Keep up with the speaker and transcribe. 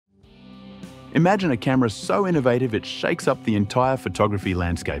Imagine a camera so innovative it shakes up the entire photography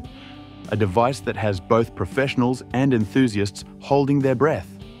landscape. A device that has both professionals and enthusiasts holding their breath.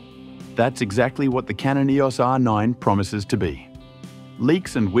 That's exactly what the Canon EOS R9 promises to be.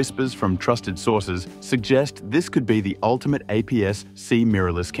 Leaks and whispers from trusted sources suggest this could be the ultimate APS-C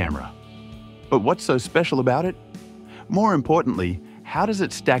mirrorless camera. But what's so special about it? More importantly, how does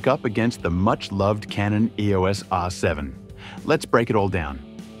it stack up against the much-loved Canon EOS R7? Let's break it all down.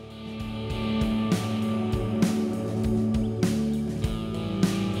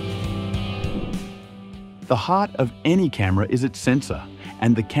 The heart of any camera is its sensor,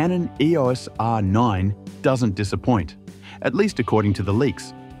 and the Canon EOS R9 doesn't disappoint, at least according to the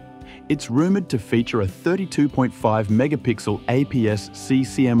leaks. It's rumored to feature a 32.5 megapixel APS-C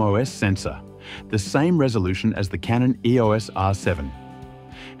CMOS sensor, the same resolution as the Canon EOS R7.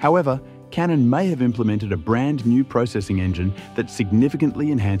 However, Canon may have implemented a brand new processing engine that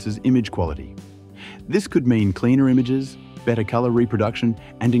significantly enhances image quality. This could mean cleaner images, better color reproduction,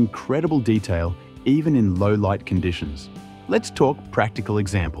 and incredible detail even in low-light conditions. Let's talk practical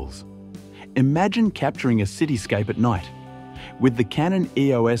examples. Imagine capturing a cityscape at night. With the Canon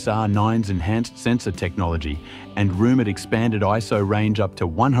EOS R9's enhanced sensor technology and rumored expanded ISO range up to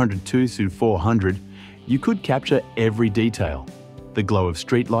 102/400, you could capture every detail. The glow of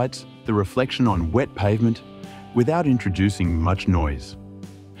streetlights, the reflection on wet pavement, without introducing much noise.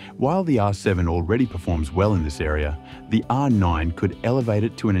 While the R7 already performs well in this area, the R9 could elevate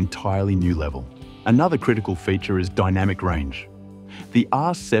it to an entirely new level. Another critical feature is dynamic range. The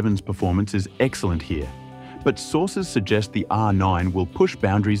R7's performance is excellent here, but sources suggest the R9 will push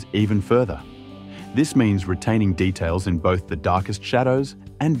boundaries even further. This means retaining details in both the darkest shadows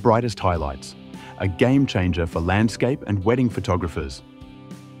and brightest highlights, a game changer for landscape and wedding photographers.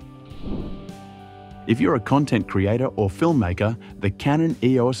 If you're a content creator or filmmaker, the Canon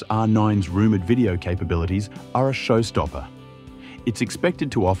EOS R9's rumored video capabilities are a showstopper. It's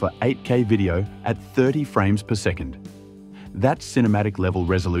expected to offer 8K video at 30 frames per second. That's cinematic level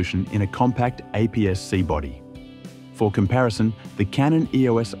resolution in a compact APS-C body. For comparison, the Canon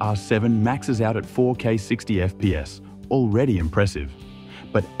EOS R7 maxes out at 4K 60 FPS, already impressive.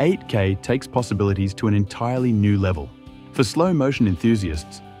 But 8K takes possibilities to an entirely new level. For slow motion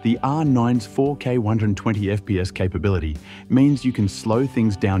enthusiasts, the R9's 4K 120 FPS capability means you can slow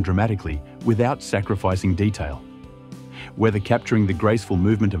things down dramatically without sacrificing detail. Whether capturing the graceful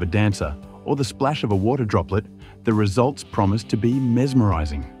movement of a dancer or the splash of a water droplet, the results promise to be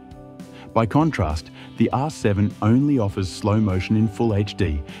mesmerizing. By contrast, the R7 only offers slow motion in Full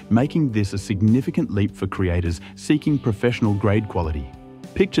HD, making this a significant leap for creators seeking professional grade quality.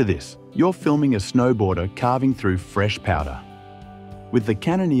 Picture this, you're filming a snowboarder carving through fresh powder. With the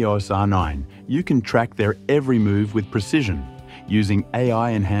Canon EOS R9, you can track their every move with precision, using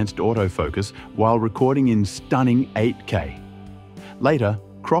AI-enhanced autofocus while recording in stunning 8K. Later,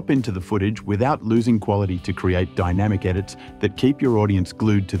 crop into the footage without losing quality to create dynamic edits that keep your audience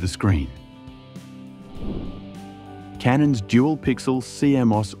glued to the screen. Canon's dual-pixel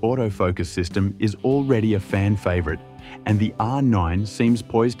CMOS autofocus system is already a fan favorite, and the R9 seems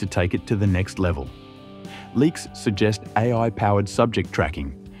poised to take it to the next level. Leaks suggest AI-powered subject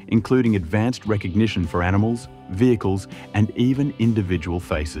tracking, including advanced recognition for animals, vehicles, and even individual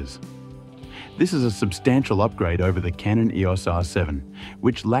faces. This is a substantial upgrade over the Canon EOS R7,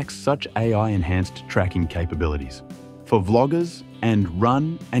 which lacks such AI-enhanced tracking capabilities. For vloggers and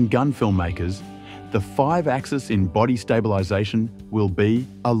run and gun filmmakers, the 5-axis in-body stabilization will be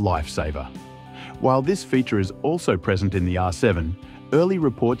a lifesaver. While this feature is also present in the R7, early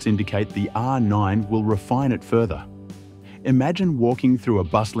reports indicate the R9 will refine it further. Imagine walking through a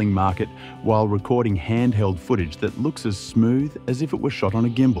bustling market while recording handheld footage that looks as smooth as if it were shot on a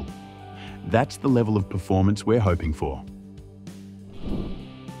gimbal. That's the level of performance we're hoping for.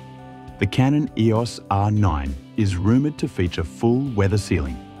 The Canon EOS R9 is rumored to feature full weather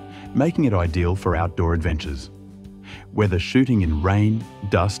sealing, making it ideal for outdoor adventures. Whether shooting in rain,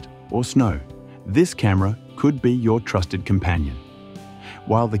 dust, or snow, this camera could be your trusted companion.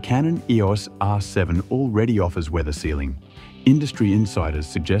 While the Canon EOS R7 already offers weather sealing, industry insiders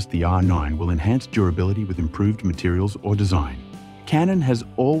suggest the R9 will enhance durability with improved materials or design. Canon has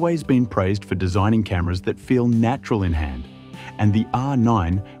always been praised for designing cameras that feel natural in hand, and the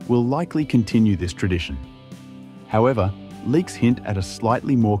R9 will likely continue this tradition. However, leaks hint at a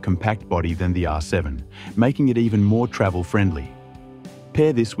slightly more compact body than the R7, making it even more travel-friendly.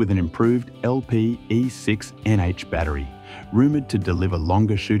 Pair this with an improved LPE6NH battery, rumored to deliver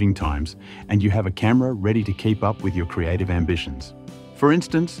longer shooting times, and you have a camera ready to keep up with your creative ambitions. For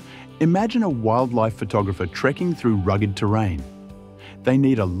instance, imagine a wildlife photographer trekking through rugged terrain. They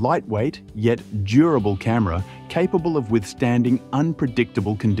need a lightweight yet durable camera capable of withstanding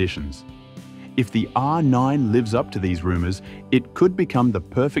unpredictable conditions. If the R9 lives up to these rumors, it could become the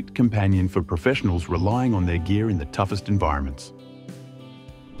perfect companion for professionals relying on their gear in the toughest environments.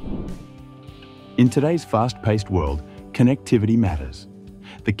 In today's fast-paced world, connectivity matters.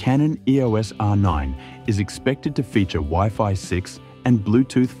 The Canon EOS R9 is expected to feature Wi-Fi 6 and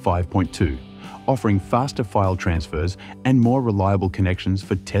Bluetooth 5.2, offering faster file transfers and more reliable connections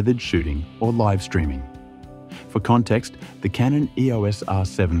for tethered shooting or live streaming. For context, the Canon EOS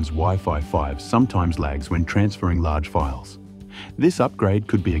R7's Wi-Fi 5 sometimes lags when transferring large files. This upgrade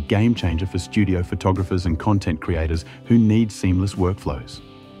could be a game changer for studio photographers and content creators who need seamless workflows.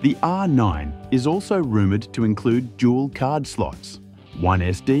 The R9 is also rumored to include dual card slots, one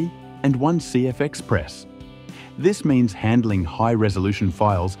SD and one CF Express. This means handling high-resolution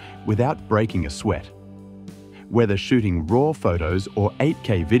files without breaking a sweat. Whether shooting RAW photos or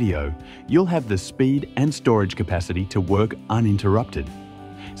 8K video, you'll have the speed and storage capacity to work uninterrupted.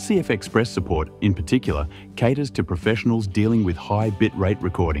 CF Express support, in particular, caters to professionals dealing with high bitrate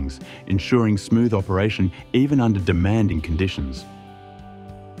recordings, ensuring smooth operation even under demanding conditions.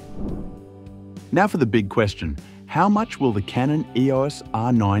 Now for the big question, how much will the Canon EOS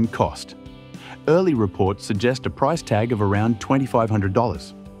R9 cost? Early reports suggest a price tag of around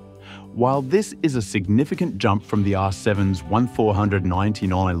 $2,500. While this is a significant jump from the R7's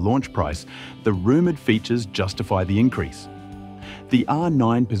 $1,499 launch price, the rumored features justify the increase. The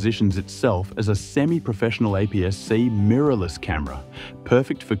R9 positions itself as a semi-professional APS-C mirrorless camera,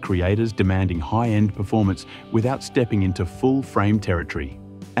 perfect for creators demanding high-end performance without stepping into full-frame territory.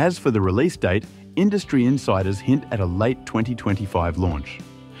 As for the release date, industry insiders hint at a late 2025 launch.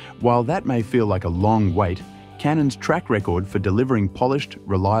 While that may feel like a long wait, Canon's track record for delivering polished,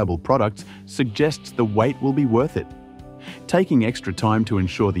 reliable products suggests the wait will be worth it. Taking extra time to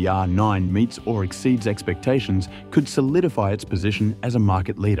ensure the R9 meets or exceeds expectations could solidify its position as a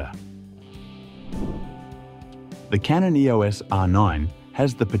market leader. The Canon EOS R9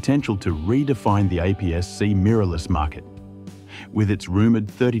 has the potential to redefine the APS-C mirrorless market. With its rumored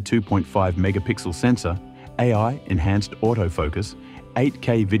 32.5 megapixel sensor, AI-enhanced autofocus,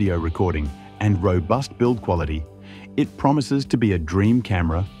 8K video recording, and robust build quality, it promises to be a dream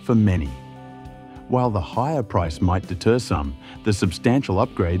camera for many. While the higher price might deter some, the substantial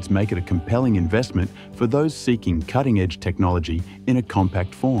upgrades make it a compelling investment for those seeking cutting-edge technology in a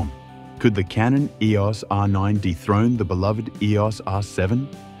compact form. Could the Canon EOS R9 dethrone the beloved EOS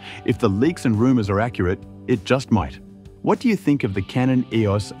R7? If the leaks and rumors are accurate, it just might. What do you think of the Canon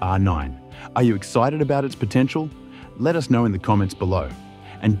EOS R9? Are you excited about its potential? Let us know in the comments below.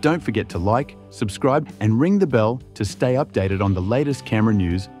 And don't forget to like, subscribe, and ring the bell to stay updated on the latest camera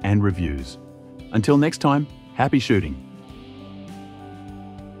news and reviews. Until next time, happy shooting!